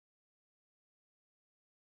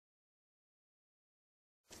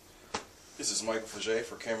This is Michael Faget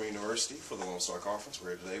for Cameron University for the Lone Star Conference. We're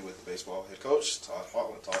here today with baseball head coach Todd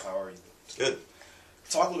Holland. Todd, how are you? Good.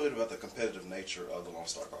 Talk a little bit about the competitive nature of the Lone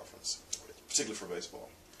Star Conference, particularly for baseball.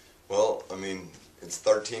 Well, I mean, it's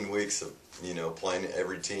 13 weeks of, playing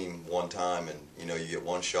every team one time, and, you get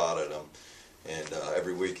one shot at them. And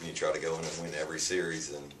every week and you try to go in and win every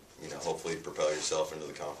series and, hopefully propel yourself into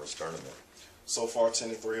the conference tournament. So far,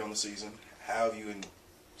 10-3 on the season. How have you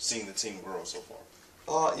seen the team grow so far?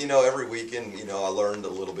 Every weekend, I learned a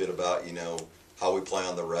little bit about, how we play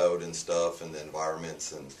on the road and stuff and the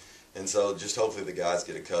environments. And so just hopefully the guys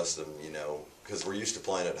get accustomed, because we're used to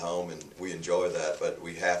playing at home and we enjoy that, but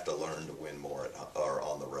we have to learn to win more or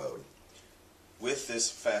on the road. With this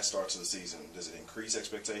fast start to the season, does it increase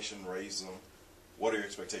expectation, raise them? What are your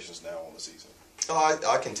expectations now on the season?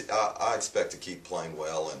 I expect to keep playing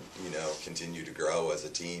well and, continue to grow as a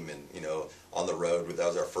team. And, on the road, that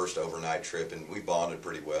was our first overnight trip, and we bonded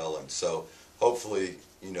pretty well. And so hopefully,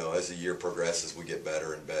 as the year progresses, we get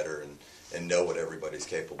better and better and know what everybody's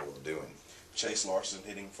capable of doing. Chase Larson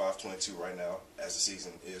hitting .522 right now as the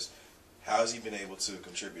season is. How has he been able to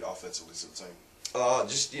contribute offensively to the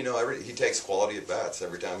team? He takes quality at bats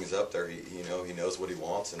every time he's up there. He knows what he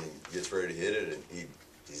wants and he gets ready to hit it, and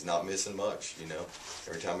he's not missing much.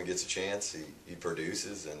 Every time he gets a chance, he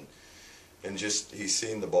produces, and just he's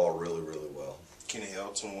seen the ball really, really well. Kenny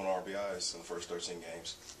held 21 RBIs in the first 13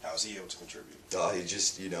 games. How is he able to contribute? He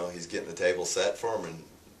just he's getting the table set for him,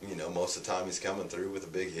 and most of the time he's coming through with a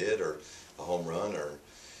big hit or a home run, or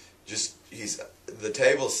just the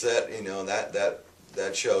table's set.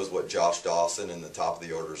 That shows what Josh Dawson in the top of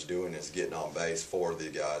the order is doing, is getting on base for the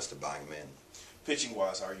guys to bang them in.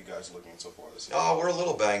 Pitching-wise, how are you guys looking so far this year? We're a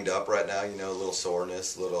little banged up right now, a little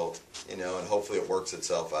soreness, and hopefully it works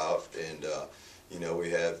itself out. And, we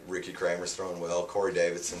have Ricky Kramer's throwing well. Corey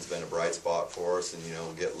Davidson's been a bright spot for us, and,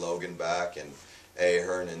 we'll get Logan back, and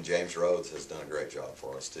Ahern and James Rhodes has done a great job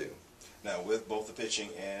for us, too. Now, with both the pitching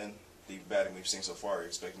and the batting we've seen so far, you're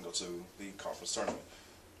expecting to go to the conference tournament.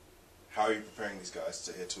 How are you preparing these guys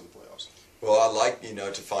to head to the playoffs? Well, I'd like,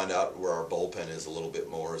 to find out where our bullpen is a little bit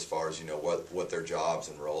more as far as, what their jobs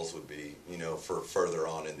and roles would be, for further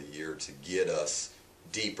on in the year to get us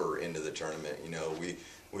deeper into the tournament.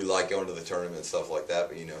 We like going to the tournament and stuff like that,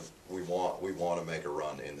 but, we want to make a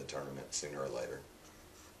run in the tournament sooner or later.